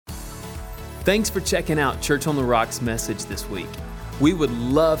Thanks for checking out Church on the Rock's message this week. We would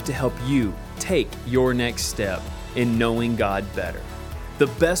love to help you take your next step in knowing God better. The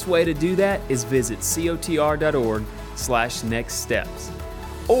best way to do that is visit cotr.org/nextsteps.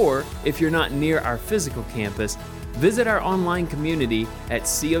 Or if you're not near our physical campus, visit our online community at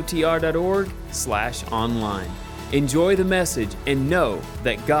cotr.org/online. Enjoy the message and know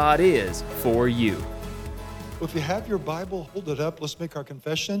that God is for you. Well, if you have your Bible, hold it up. Let's make our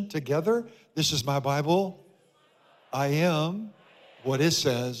confession together. This is my Bible. I am what it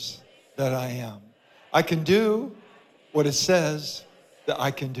says that I am. I can do what it says that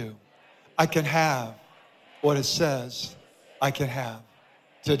I can do. I can have what it says I can have.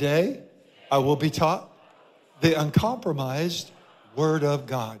 Today, I will be taught the uncompromised Word of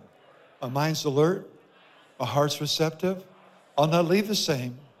God. My mind's alert. My heart's receptive. I'll not leave the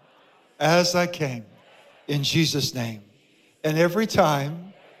same as I came, in Jesus' name. And every time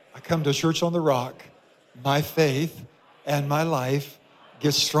I come to Church on the Rock, my faith and my life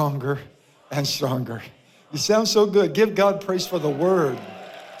gets stronger and stronger. You sound so good. Give God praise for the Word.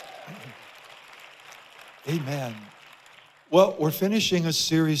 Amen. Well, we're finishing a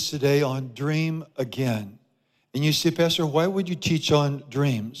series today on Dream Again. And you say, Pastor, why would you teach on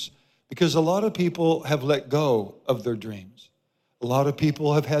dreams? Because a lot of people have let go of their dreams. A lot of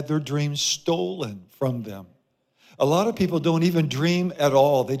people have had their dreams stolen from them. A lot of people don't even dream at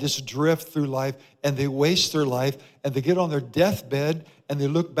all. They just drift through life and they waste their life and they get on their deathbed and they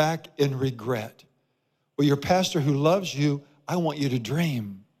look back in regret. Well, your pastor who loves you, I want you to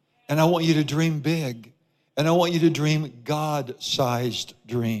dream. And I want you to dream big. And I want you to dream God-sized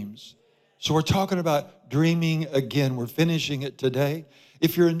dreams. So we're talking about dreaming again. We're finishing it today.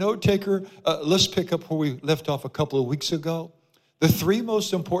 If you're a note taker, let's pick up where we left off a couple of weeks ago. The three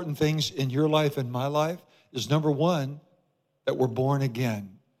most important things in your life and my life is, number one, that we're born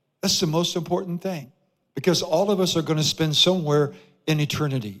again. That's the most important thing, because all of us are going to spend somewhere in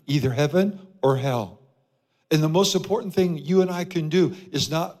eternity, either heaven or hell. And the most important thing you and I can do is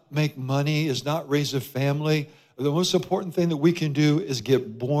not make money, is not raise a family. The most important thing that we can do is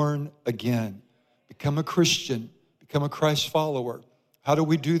get born again, become a Christian, become a Christ follower. How do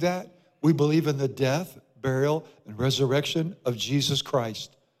we do that? We believe in the death, burial, and resurrection of Jesus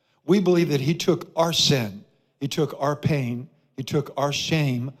Christ. We believe that he took our sin, he took our pain, he took our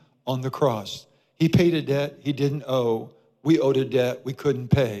shame on the cross. He paid a debt he didn't owe. We owed a debt we couldn't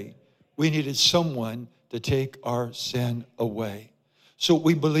pay. We needed someone to take our sin away. So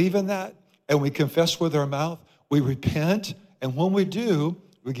we believe in that, and we confess with our mouth. We repent, and when we do,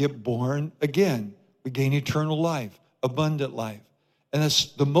 we get born again. We gain eternal life, abundant life. And that's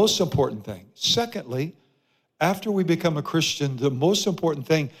the most important thing. Secondly, after we become a Christian, the most important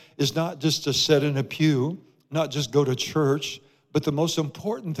thing is not just to sit in a pew, not just go to church, but the most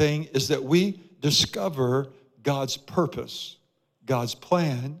important thing is that we discover God's purpose, God's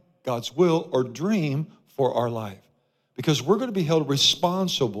plan, God's will, or dream for our life. Because we're going to be held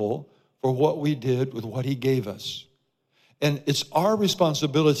responsible for what we did with what he gave us. And it's our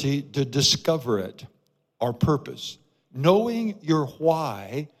responsibility to discover it, our purpose. Knowing your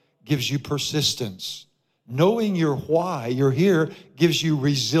why gives you persistence. Knowing your why you're here gives you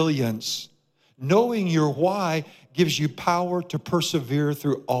resilience. Knowing your why gives you power to persevere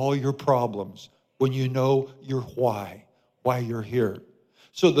through all your problems when you know your why you're here.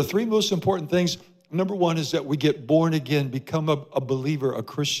 So the three most important things, number one is that we get born again, become a believer, a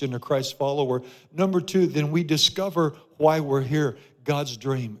Christian, a Christ follower. Number two, then we discover why we're here, God's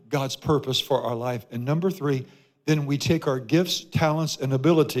dream, God's purpose for our life. And number three, then we take our gifts, talents, and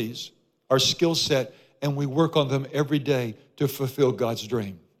abilities, our skill set, and we work on them every day to fulfill God's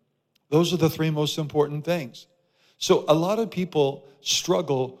dream. Those are the three most important things. So a lot of people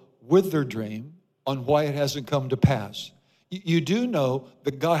struggle with their dream on why it hasn't come to pass. You do know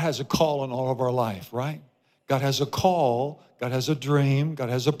that God has a call on all of our life, right? God has a call, God has a dream, God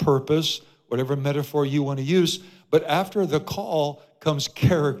has a purpose, whatever metaphor you want to use. But after the call comes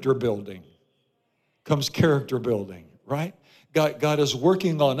character building. Right? God is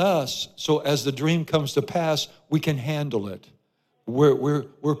working on us, so as the dream comes to pass, we can handle it.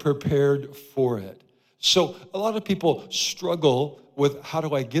 We're prepared for it. So a lot of people struggle with, how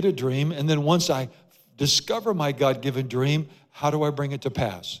do I get a dream? And then once I discover my God-given dream, how do I bring it to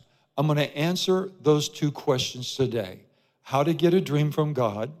pass? I'm going to answer those two questions today. How to get a dream from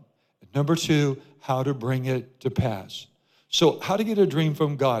God. Number two, how to bring it to pass. So how to get a dream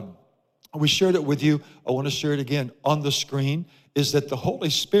from God. We shared it with you. I want to share it again on the screen, is that the Holy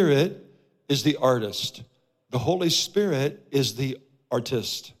Spirit is the artist. The Holy Spirit is the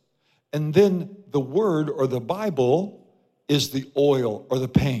artist. And then the Word or the Bible is the oil or the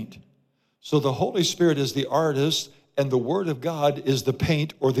paint. So the Holy Spirit is the artist, and the Word of God is the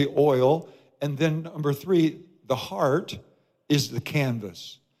paint or the oil. And then number 3, the heart is the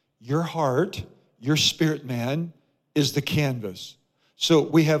canvas. Your heart, your spirit man, is the canvas. So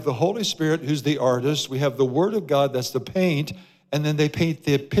we have the Holy Spirit, who's the artist. We have the Word of God, that's the paint. And then they paint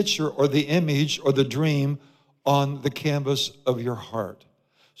the picture or the image or the dream on the canvas of your heart.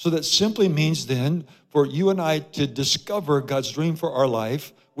 So that simply means then, for you and I to discover God's dream for our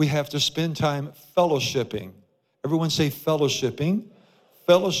life, we have to spend time fellowshipping. Everyone say fellowshipping.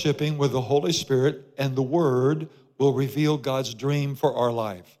 Fellowshipping with the Holy Spirit, and the Word will reveal God's dream for our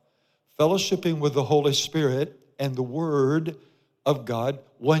life. Fellowshipping with the Holy Spirit and the Word of God,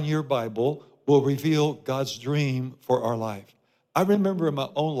 1 Year Bible, will reveal God's dream for our life. I remember in my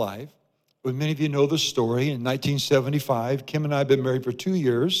own life, when many of you know the story, in 1975, Kim and I have been married for 2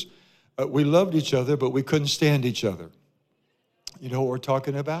 years. We loved each other, but we couldn't stand each other. You know what we're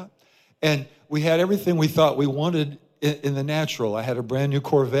talking about? And we had everything we thought we wanted in the natural. I had a brand new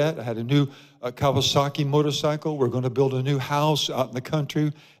Corvette. I had a new Kawasaki motorcycle. We're going to build a new house out in the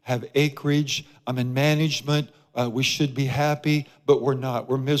country, have acreage. I'm in management. We should be happy, but we're not.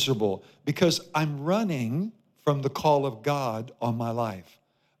 We're miserable because I'm running from the call of God on my life.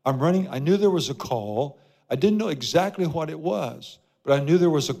 I'm running. I knew there was a call. I didn't know exactly what it was, but I knew there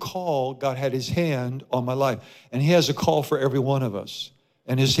was a call. God had his hand on my life, and he has a call for every one of us,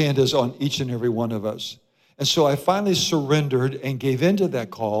 and his hand is on each and every one of us. And so I finally surrendered and gave into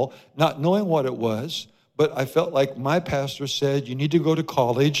that call, not knowing what it was, but I felt like my pastor said, you need to go to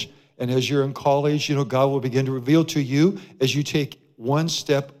college, and as you're in college, you know, God will begin to reveal to you as you take one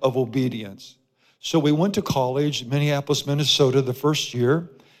step of obedience. So we went to college, Minneapolis, Minnesota, the first year.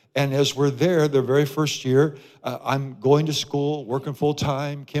 And as we're there, the very first year, I'm going to school, working full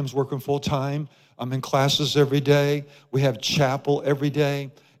time. Kim's working full time. I'm in classes every day. We have chapel every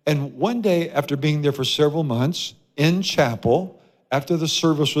day. And one day, after being there for several months in chapel, after the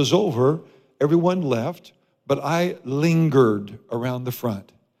service was over, everyone left, but I lingered around the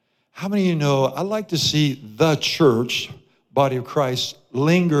front. How many of you know I like to see the church, body of Christ,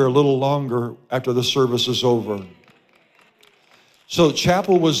 linger a little longer after the service is over? So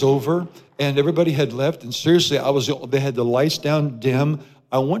chapel was over, and everybody had left, and seriously, they had the lights down dim.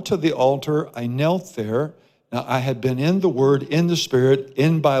 I went to the altar, I knelt there. Now, I had been in the Word, in the Spirit,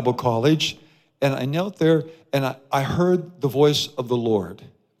 in Bible college, and I knelt there, and I heard the voice of the Lord.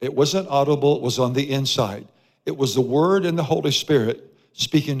 It wasn't audible, it was on the inside. It was the Word and the Holy Spirit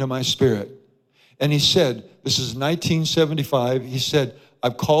speaking to my spirit. And he said, this is 1975, he said,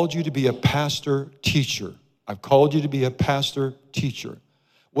 I've called you to be a pastor teacher. I've called you to be a pastor teacher.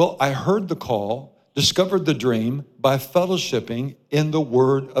 Well, I heard the call, discovered the dream by fellowshipping in the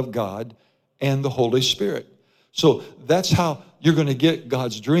Word of God and the Holy Spirit. So that's how you're going to get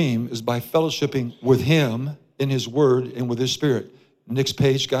God's dream, is by fellowshipping with him in his Word and with his Spirit. Next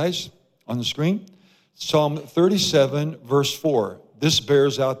page, guys, on the screen. Psalm 37, verse 4. This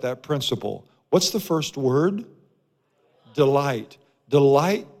bears out that principle. What's the first word? Delight.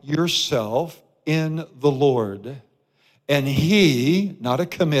 Delight yourself in the Lord. And he, not a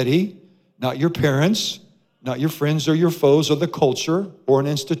committee, not your parents, not your friends or your foes or the culture or an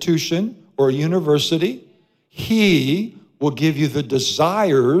institution or a university, he will give you the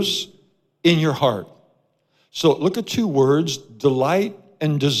desires in your heart. So look at two words, delight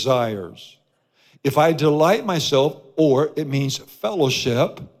and desires. If I delight myself, or it means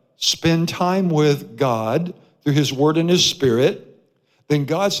fellowship, spend time with God through his Word and his Spirit, then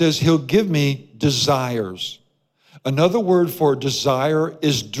God says he'll give me desires. Another word for desire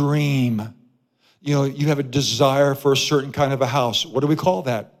is dream. You know, you have a desire for a certain kind of a house. What do we call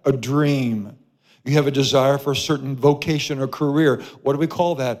that? A dream. You have a desire for a certain vocation or career. What do we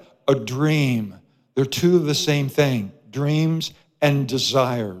call that? A dream. They're two of the same thing, dreams and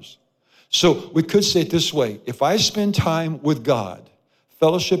desires. So we could say it this way. If I spend time with God,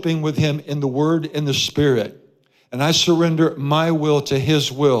 fellowshipping with him in the Word and the Spirit, and I surrender my will to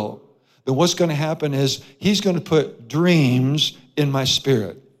his will, then what's going to happen is he's going to put dreams in my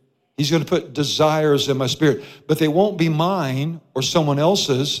spirit. He's going to put desires in my spirit, but they won't be mine or someone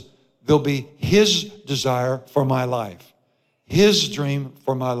else's. They'll be his desire for my life, his dream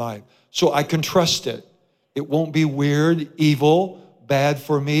for my life. So I can trust it. It won't be weird, evil, bad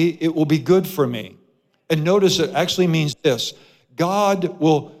for me. It will be good for me. And notice it actually means this. God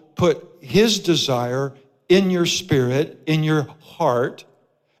will put his desire in your spirit, in your heart,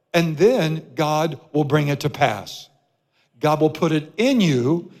 and then God will bring it to pass. God will put it in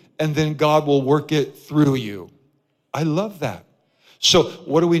you, and then God will work it through you. I love that. So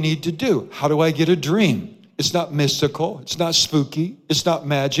what do we need to do? How do I get a dream? It's not mystical. It's not spooky. It's not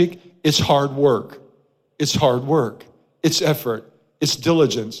magic. it's hard work. It's hard work. It's effort. It's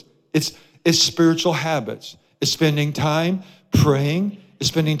diligence. It's spiritual habits. It's spending time praying. It's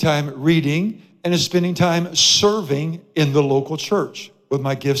spending time reading. And it's spending time serving in the local church with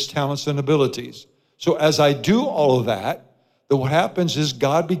my gifts, talents, and abilities. So as I do all of that, then what happens is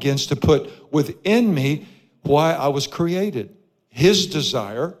God begins to put within me why I was created, His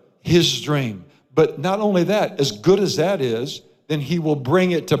desire, His dream. But not only that, as good as that is, then He will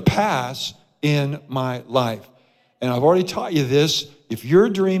bring it to pass in my life. And I've already taught you this. If your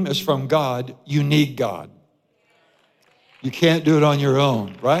dream is from God, you need God. You can't do it on your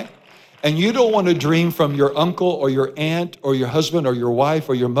own, right? And you don't want to dream from your uncle or your aunt or your husband or your wife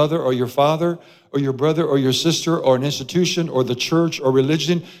or your mother or your father or your brother or your sister or an institution or the church or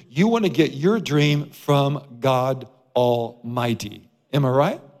religion. You want to get your dream from God Almighty. Am I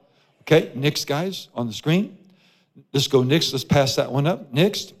right? Okay, next, guys, on the screen. Let's go next. Let's pass that one up.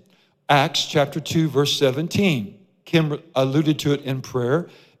 Next, Acts chapter 2, verse 17. Kim alluded to it in prayer.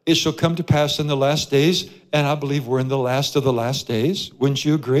 It shall come to pass in the last days, and I believe we're in the last of the last days. Wouldn't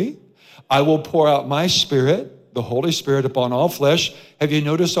you agree? I will pour out my Spirit, the Holy Spirit, upon all flesh. Have you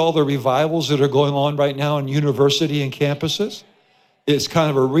noticed all the revivals that are going on right now in university and campuses? It's kind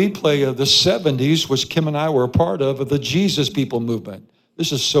of a replay of the 70s, which Kim and I were a part of the Jesus People movement.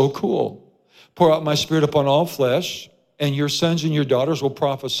 This is so cool. Pour out my Spirit upon all flesh, and your sons and your daughters will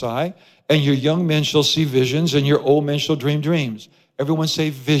prophesy, and your young men shall see visions, and your old men shall dream dreams. Everyone say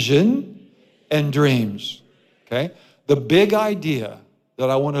vision and dreams, okay? The big idea that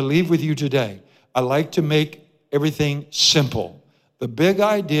I want to leave with you today, I like to make everything simple. The big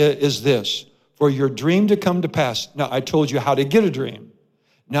idea is this: for your dream to come to pass. Now, I told you how to get a dream.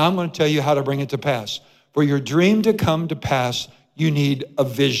 Now I'm going to tell you how to bring it to pass. For your dream to come to pass, you need a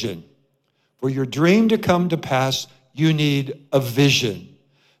vision. For your dream to come to pass, you need a vision.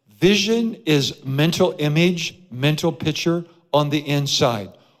 Vision is mental image, mental picture on the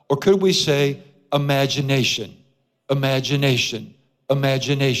inside. Or could we say imagination, imagination,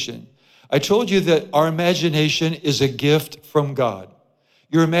 imagination. I told you that our imagination is a gift from God.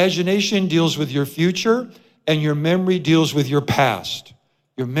 Your imagination deals with your future, and your memory deals with your past.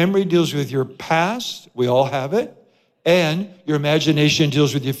 Your memory deals with your past, we all have it, and your imagination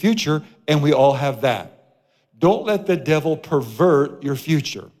deals with your future, and we all have that. Don't let the devil pervert your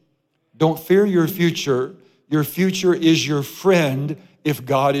future. Don't fear your future. Your future is your friend if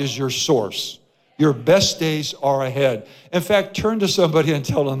God is your source. Your best days are ahead. In fact, turn to somebody and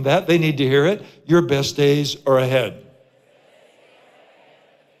tell them that. They need to hear it. Your best days are ahead.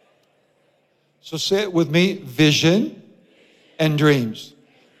 So say it with me: vision and dreams.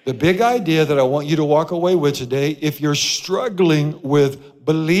 The big idea that I want you to walk away with today, if you're struggling with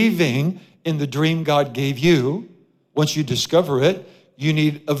believing in the dream God gave you, once you discover it, you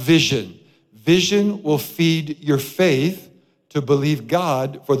need a vision. Vision will feed your faith to believe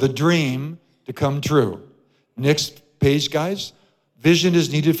God for the dream to come true. Next page, guys. Vision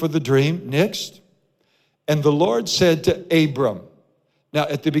is needed for the dream. Next. And the Lord said to Abram. Now,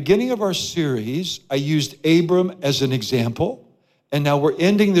 at the beginning of our series, I used Abram as an example. And now we're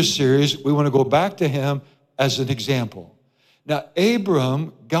ending the series. We want to go back to him as an example. Now,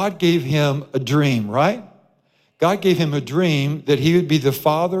 Abram, God gave him a dream, right? God gave him a dream that he would be the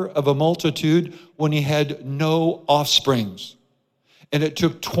father of a multitude when he had no offsprings. And it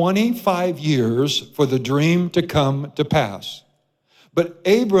took 25 years for the dream to come to pass. But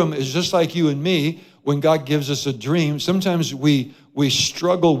Abram is just like you and me. When God gives us a dream, sometimes we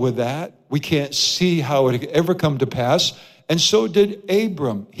struggle with that. We can't see how it could ever come to pass. And so did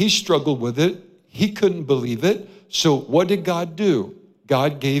Abram. He struggled with it. He couldn't believe it. So what did God do?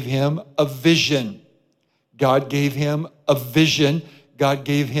 God gave him a vision. God gave him a vision. God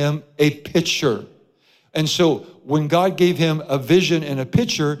gave him a picture. And so when God gave him a vision and a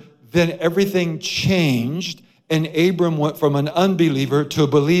picture, then everything changed, and Abram went from an unbeliever to a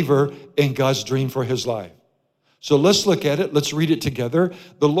believer in God's dream for his life. So let's look at it. Let's read it together.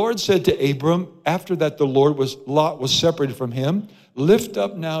 The Lord said to Abram, after that Lot was separated from him, lift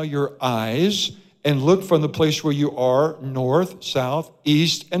up now your eyes and look from the place where you are, north, south,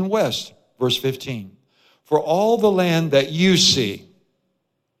 east, and west. Verse 15. For all the land that you see,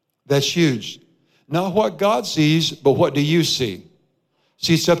 that's huge. Not what God sees, but what do you see?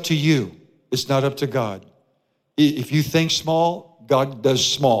 See, it's up to you. It's not up to God. If you think small, God does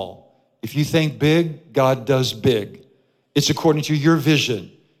small. If you think big, God does big. It's according to your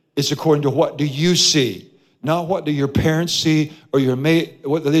vision. It's according to what do you see. Not what do your parents see, or your mate,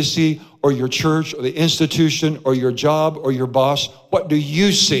 what do they see, or your church, or the institution, or your job, or your boss. What do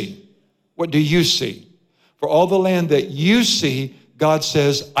you see? What do you see? For all the land that you see, God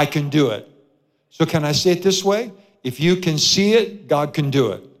says, I can do it. So can I say it this way? If you can see it, God can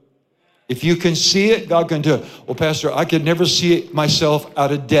do it. If you can see it, God can do it. Well, Pastor, I could never see myself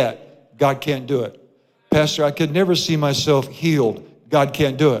out of debt. God can't do it. Pastor, I could never see myself healed. God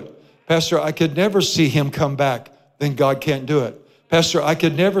can't do it. Pastor, I could never see him come back. Then God can't do it. Pastor, I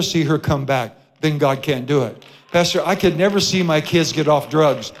could never see her come back. Then God can't do it. Pastor, I could never see my kids get off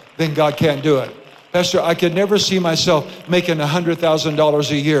drugs. Then God can't do it. Pastor, I could never see myself making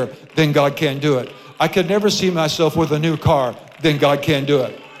 $100,000 a year. Then God can't do it. I could never see myself with a new car. Then God can't do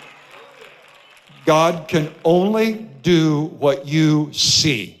it. God can only do what you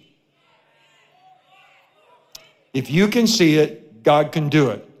see. If you can see it, God can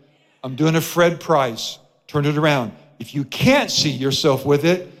do it. I'm doing a Fred Price. Turn it around. If you can't see yourself with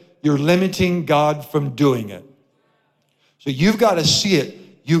it, you're limiting God from doing it. So you've got to see it.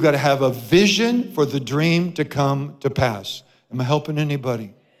 You've got to have a vision for the dream to come to pass. Am I helping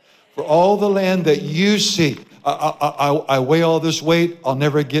anybody? For all the land that you see, I weigh all this weight, it'll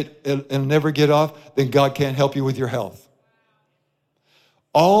never get off, then God can't help you with your health.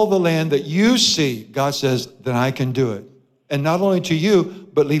 All the land that you see, God says, then I can do it. And not only to you,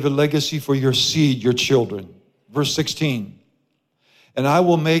 but leave a legacy for your seed, your children. Verse 16, and I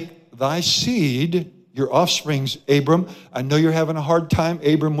will make thy seed your offsprings, Abram. I know you're having a hard time,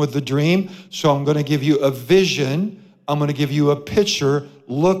 Abram, with the dream, so I'm going to give you a vision. I'm going to give you a picture.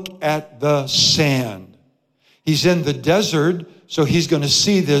 Look at the sand. He's in the desert, so he's going to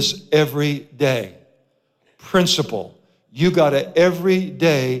see this every day. Principle. You got to every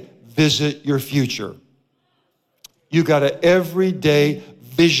day visit your future. You got to every day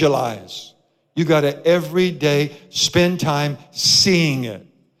visualize. You got to every day spend time seeing it.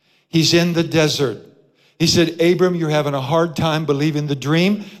 He's in the desert. He said, Abram, you're having a hard time believing the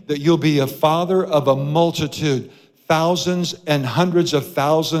dream that you'll be a father of a multitude, thousands and hundreds of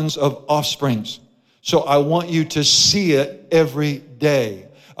thousands of offsprings. So I want you to see it every day.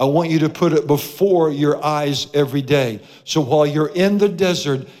 I want you to put it before your eyes every day. So while you're in the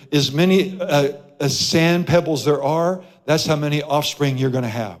desert, as many as sand pebbles there are, that's how many offspring you're going to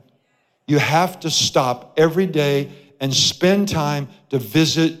have. You have to stop every day and spend time to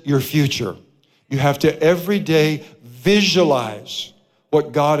visit your future. You have to every day visualize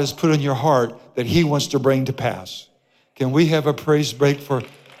what God has put in your heart that he wants to bring to pass. Can we have a praise break for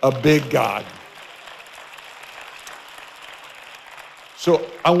a big God? So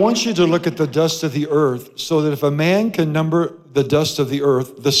I want you to look at the dust of the earth so that if a man can number the dust of the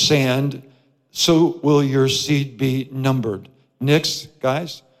earth, the sand, so will your seed be numbered. Next,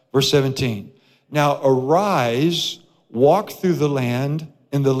 guys, verse 17. Now arise, walk through the land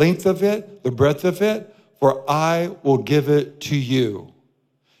in the length of it, the breadth of it, for I will give it to you.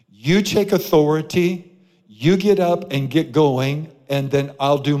 You take authority, you get up and get going, and then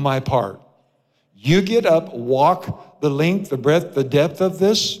I'll do my part. You get up, walk the length, the breadth, the depth of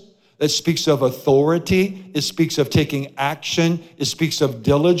this. That speaks of authority. It speaks of taking action. It speaks of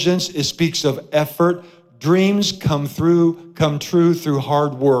diligence. It speaks of effort. Dreams come true through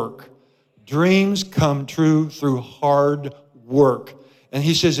hard work. Dreams come true through hard work. And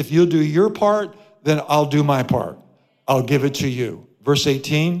he says, if you'll do your part, then I'll do my part. I'll give it to you. Verse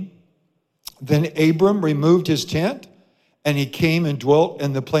 18, then Abram removed his tent, and he came and dwelt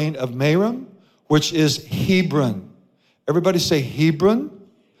in the plain of Marim, which is Hebron. Everybody say Hebron.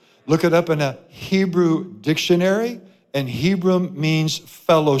 Look it up in a Hebrew dictionary, and Hebron means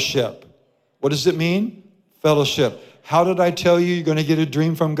fellowship. What does it mean? Fellowship. How did I tell you you're going to get a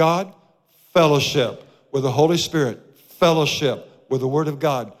dream from God? Fellowship with the Holy Spirit. Fellowship with the Word of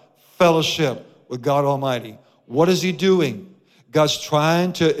God, fellowship with God Almighty. What is he doing? God's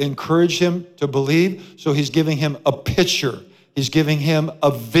trying to encourage him to believe, so he's giving him a picture. He's giving him a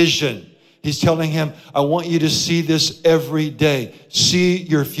vision. He's telling him, I want you to see this every day. See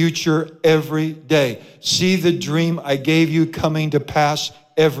your future every day. See the dream I gave you coming to pass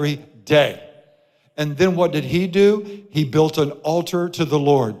every day. And then what did he do? He built an altar to the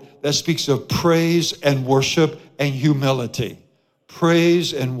Lord. That speaks of praise and worship and humility.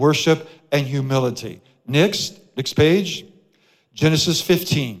 Praise and worship and humility. Next page, Genesis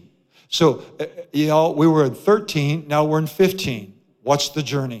 15. So, y'all, we were in 13, now we're in 15. Watch the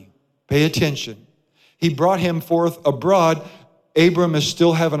journey. Pay attention. He brought him forth abroad. Abram is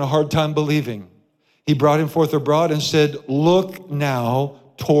still having a hard time believing. He brought him forth abroad and said, look now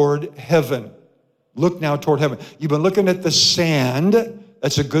toward heaven. Look now toward heaven. You've been looking at the sand.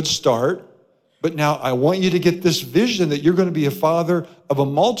 That's a good start. But now I want you to get this vision that you're going to be a father of a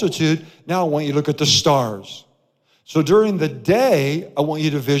multitude. Now I want you to look at the stars. So during the day, I want you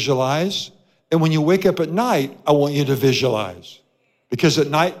to visualize. And when you wake up at night, I want you to visualize. Because at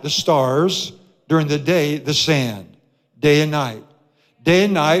night, the stars, during the day, the sand, day and night. Day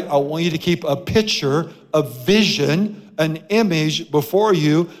and night, I want you to keep a picture, a vision, an image before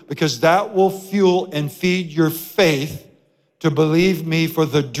you, because that will fuel and feed your faith to believe me for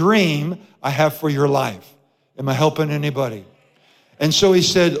the dream I have for your life. Am I helping anybody? And so he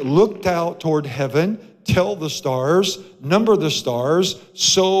said, look out toward heaven, tell the stars, number the stars,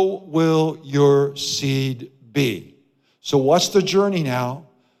 so will your seed be. So what's the journey now?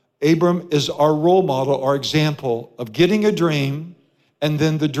 Abram is our role model, our example of getting a dream, and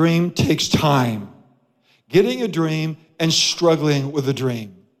then the dream takes time. Getting a dream and struggling with a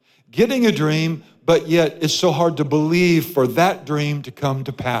dream. Getting a dream, but yet it's so hard to believe for that dream to come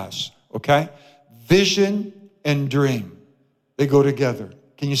to pass, okay? Vision and dream, they go together.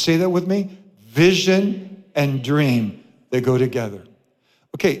 Can you say that with me? Vision and dream, they go together.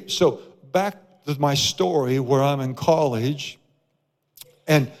 Okay, so back to my story where I'm in college,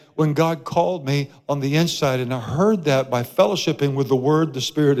 and when God called me on the inside, and I heard that by fellowshipping with the Word, the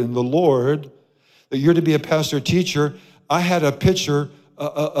Spirit, and the Lord, that you're to be a pastor teacher, I had a picture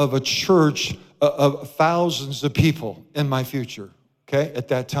of a church of thousands of people in my future, okay, at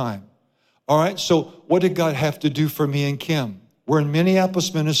that time. All right, so what did God have to do for me and Kim? We're in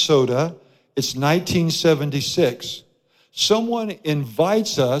Minneapolis, Minnesota. It's 1976. Someone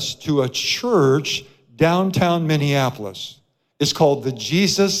invites us to a church downtown Minneapolis. It's called the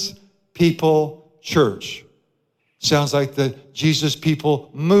Jesus People Church. Sounds like the Jesus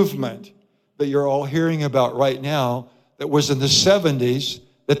People movement that you're all hearing about right now, that was in the 70s,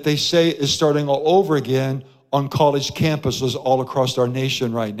 that they say is starting all over again on college campuses all across our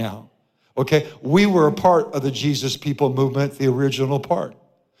nation right now. Okay, we were a part of the Jesus People movement, the original part.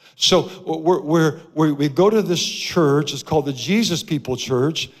 So we go to this church, it's called the Jesus People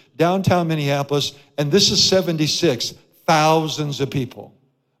Church, downtown Minneapolis, and this is 76, thousands of people.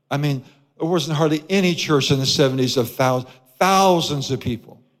 I mean, there wasn't hardly any church in the 70s of thousands of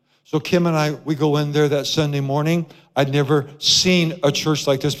people. So Kim and I, we go in there that Sunday morning. I'd never seen a church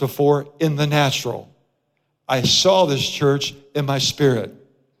like this before in the natural. I saw this church in my spirit.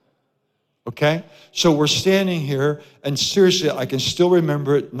 Okay? So we're standing here, and seriously, I can still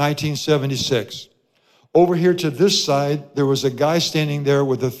remember it, 1976. Over here to this side, there was a guy standing there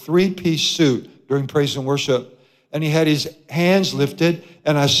with a three-piece suit during praise and worship, and he had his hands lifted,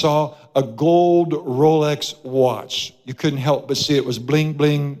 and I saw a gold Rolex watch. You couldn't help but see it was bling,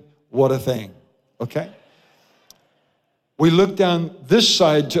 bling. What a thing, okay? We looked down this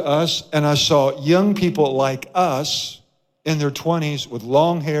side to us, and I saw young people like us in their 20s with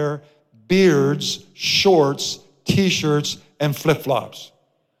long hair, beards, shorts, T-shirts, and flip-flops.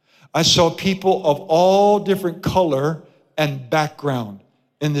 I saw people of all different color and background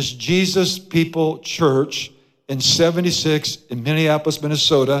in this Jesus People Church in 76 in Minneapolis,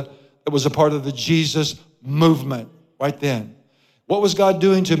 Minnesota. It was a part of the Jesus movement right then. What was God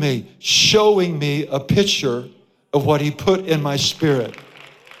doing to me? Showing me a picture of what he put in my spirit.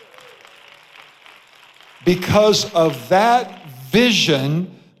 Because of that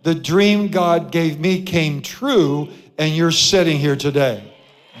vision, the dream God gave me came true, and you're sitting here today.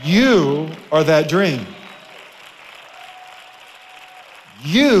 You are that dream.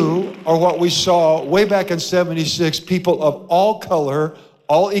 You are what we saw way back in 76, people of all color,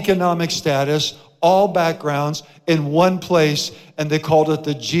 all economic status, all backgrounds in one place, and they called it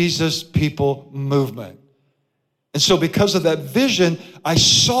the Jesus People movement. And so because of that vision, I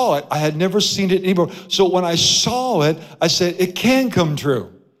saw it. I had never seen it anymore. So when I saw it, I said, it can come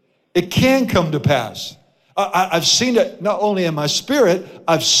true. It can come to pass. I've seen it not only in my spirit,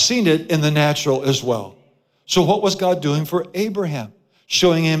 I've seen it in the natural as well. So what was God doing for Abraham?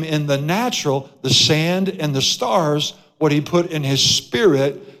 Showing him in the natural, the sand and the stars, what he put in his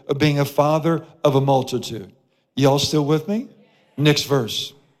spirit of being a father of a multitude. Y'all still with me? Next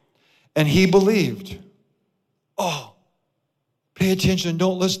verse. And he believed. Oh, pay attention.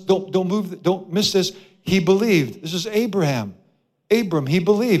 Don't move. Don't miss this. He believed. This is Abraham. Abram, he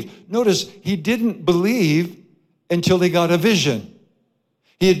believed. Notice, he didn't believe until he got a vision.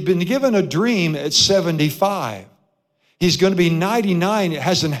 He had been given a dream at 75. He's going to be 99. It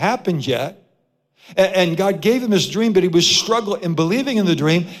hasn't happened yet. And God gave him his dream, but he was struggling in believing in the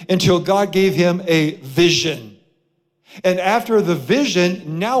dream until God gave him a vision. And after the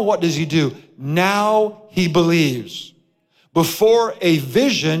vision, now what does he do? Now he believes. Before a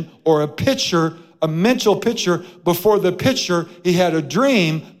vision or a picture, a mental picture, before the picture, he had a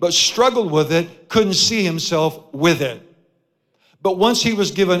dream, but struggled with it, couldn't see himself with it. But once he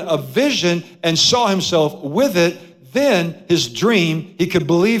was given a vision and saw himself with it, then his dream he could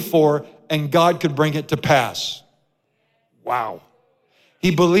believe for, and God could bring it to pass. Wow.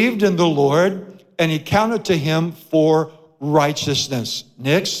 He believed in the Lord, and he counted to him for righteousness.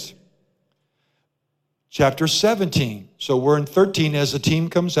 Next, chapter 17. So we're in 13 as the team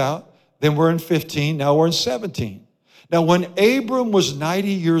comes out. Then we're in 15. Now we're in 17. Now when Abram was 90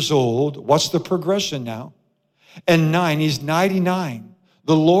 years old, what's the progression now? And 9, he's 99.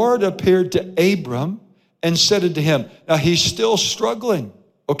 The Lord appeared to Abram and said unto him, now he's still struggling.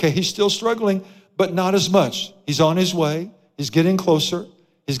 Okay, he's still struggling, but not as much. He's on his way. He's getting closer.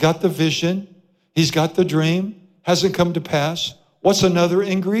 He's got the vision. He's got the dream. Hasn't come to pass. What's another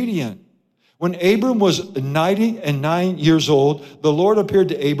ingredient? When Abram was 99 years old, the Lord appeared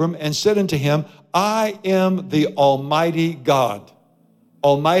to Abram and said unto him, I am the Almighty God.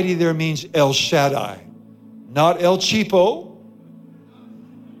 Almighty there means El Shaddai, not El Cheapo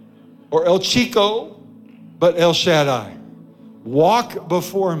or El Chico, but El Shaddai. Walk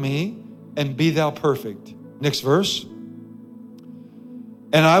before me and be thou perfect. Next verse.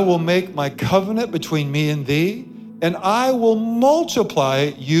 And I will make my covenant between me and thee, and I will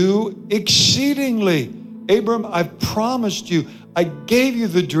multiply you exceedingly. Abram, I promised you, I gave you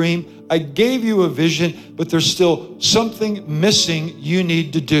the dream, I gave you a vision, but there's still something missing you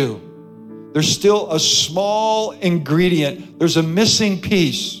need to do. There's still a small ingredient. There's a missing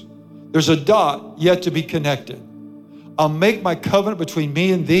piece. There's a dot yet to be connected. I'll make my covenant between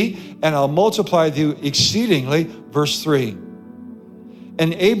me and thee, and I'll multiply thee exceedingly. Verse 3.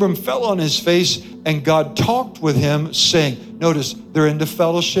 And Abram fell on his face, and God talked with him, saying, notice, they're into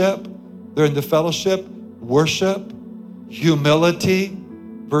fellowship. They're into fellowship, worship, humility.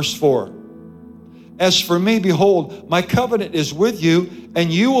 Verse 4. As for me, behold, my covenant is with you,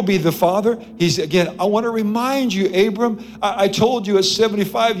 and you will be the father. I want to remind you, Abram, I told you at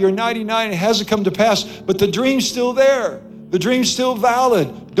 75, you're 99, it hasn't come to pass, but the dream's still there. The dream's still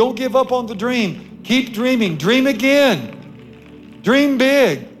valid. Don't give up on the dream. Keep dreaming. Dream again. Dream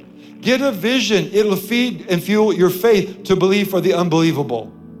big. Get a vision. It'll feed and fuel your faith to believe for the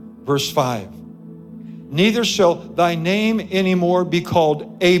unbelievable. Verse 5. Neither shall thy name anymore be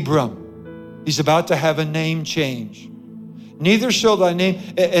called Abram. He's about to have a name change. Neither shall thy name,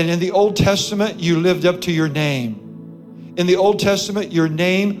 and in the Old Testament, you lived up to your name. In the Old Testament, your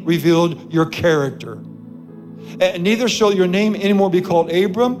name revealed your character. And neither shall your name anymore be called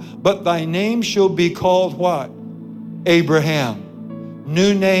Abram, but thy name shall be called what? Abraham.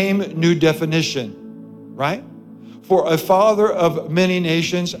 New name, new definition, right? For a father of many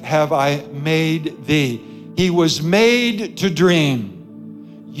nations have I made thee. He was made to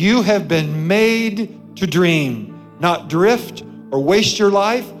dream. You have been made to dream, not drift or waste your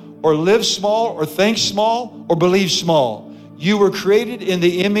life or live small or think small or believe small. You were created in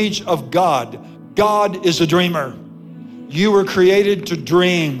the image of God. God is a dreamer. You were created to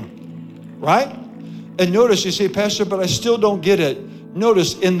dream, right? And notice, you say, Pastor, but I still don't get it.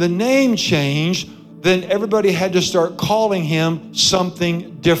 Notice in the name change, then everybody had to start calling him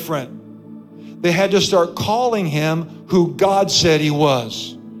something different. They had to start calling him who God said he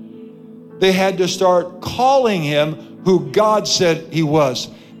was. They had to start calling him who God said he was.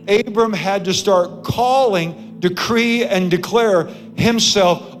 Abram had to start calling, decree, and declare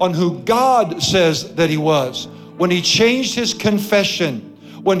himself on who God says that he was. When he changed his confession,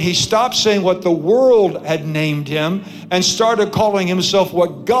 when he stopped saying what the world had named him and started calling himself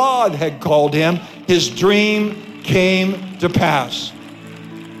what God had called him, his dream came to pass.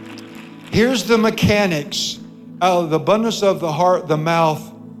 Here's the mechanics. Out of the abundance of the heart, the mouth.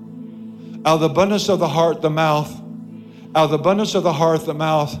 Out of the abundance of the heart, the mouth. Out of the abundance of the heart, the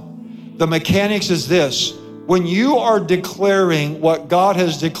mouth. The mechanics is this. When you are declaring what God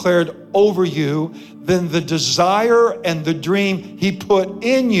has declared over you, then the desire and the dream he put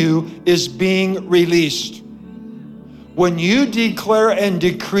in you is being released. When you declare and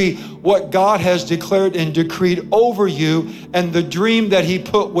decree what God has declared and decreed over you and the dream that he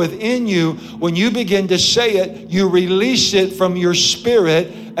put within you, when you begin to say it, you release it from your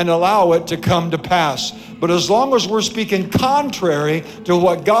spirit and allow it to come to pass. But as long as we're speaking contrary to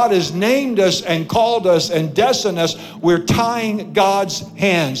what God has named us and called us and destined us, we're tying God's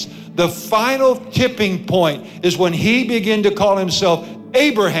hands. The final tipping point is when he began to call himself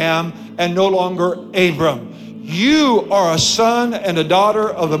Abraham and no longer Abram. You are a son and a daughter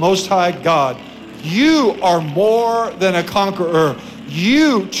of the Most High God. You are more than a conqueror.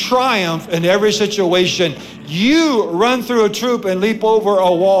 You triumph in every situation. You run through a troop and leap over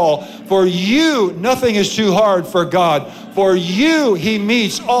a wall. For you, nothing is too hard for God. For you, he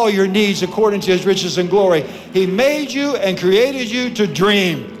meets all your needs according to his riches and glory. He made you and created you to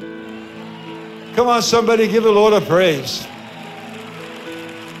dream. Come on, somebody, give the Lord a praise.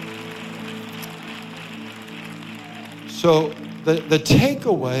 So The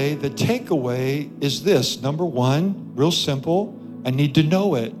takeaway is this. Number one, real simple. I need to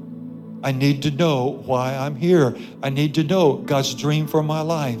know it. I need to know why I'm here. I need to know God's dream for my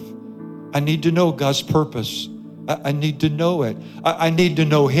life. I need to know God's purpose. I need to know it. I need to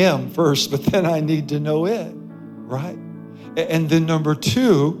know Him first, but then I need to know it, right? And then number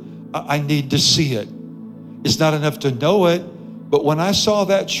two, I need to see it. It's not enough to know it, but when I saw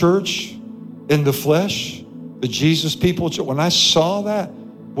that church in the flesh, the Jesus people, when I saw that,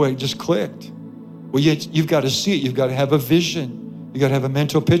 boy, it just clicked. Well, you've got to see it. You've got to have a vision. You've got to have a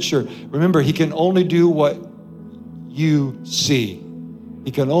mental picture. Remember, He can only do what you see.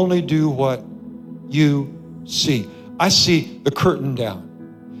 He can only do what you see. I see the curtain down.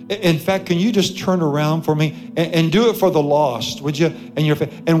 In fact, can you just turn around for me and do it for the lost, would you?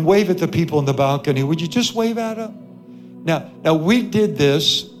 And wave at the people in the balcony. Would you just wave at them? Now we did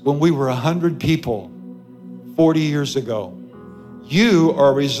this when we were 100 people 40 years ago. You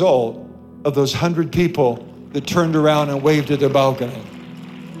are a result of those 100 people that turned around and waved at the balcony.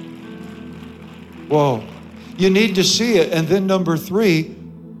 Whoa. You need to see it. And then number three,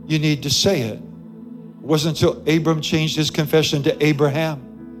 you need to say it. It wasn't until Abram changed his confession to Abraham.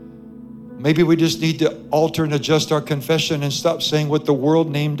 Maybe we just need to alter and adjust our confession and stop saying what the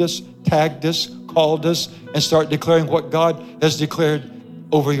world named us, tagged us, called us, and start declaring what God has declared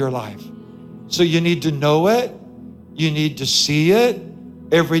over your life. So you need to know it. You need to see it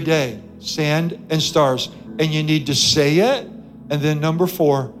every day, sand and stars. And you need to say it. And then number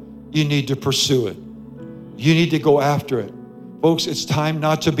four, you need to pursue it. You need to go after it. Folks, it's time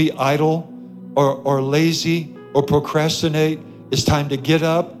not to be idle or lazy or procrastinate. It's time to get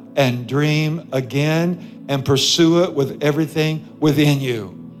up and dream again and pursue it with everything within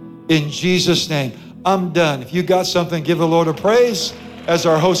you. In Jesus' name, I'm done. If you got something, give the Lord a praise as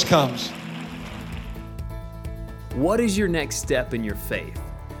our host comes. What is your next step in your faith?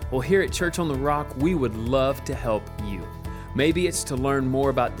 Well, here at Church on the Rock, we would love to help you. Maybe it's to learn more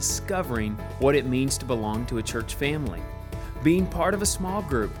about discovering what it means to belong to a church family, being part of a small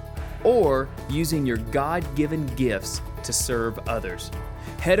group, or using your God-given gifts to serve others.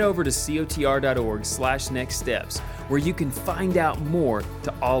 Head over to cotr.org/nextsteps, where you can find out more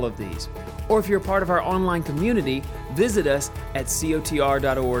to all of these. Or if you're a part of our online community, visit us at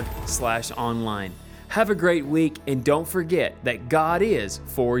cotr.org/online. Have a great week, and don't forget that God is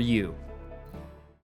for you.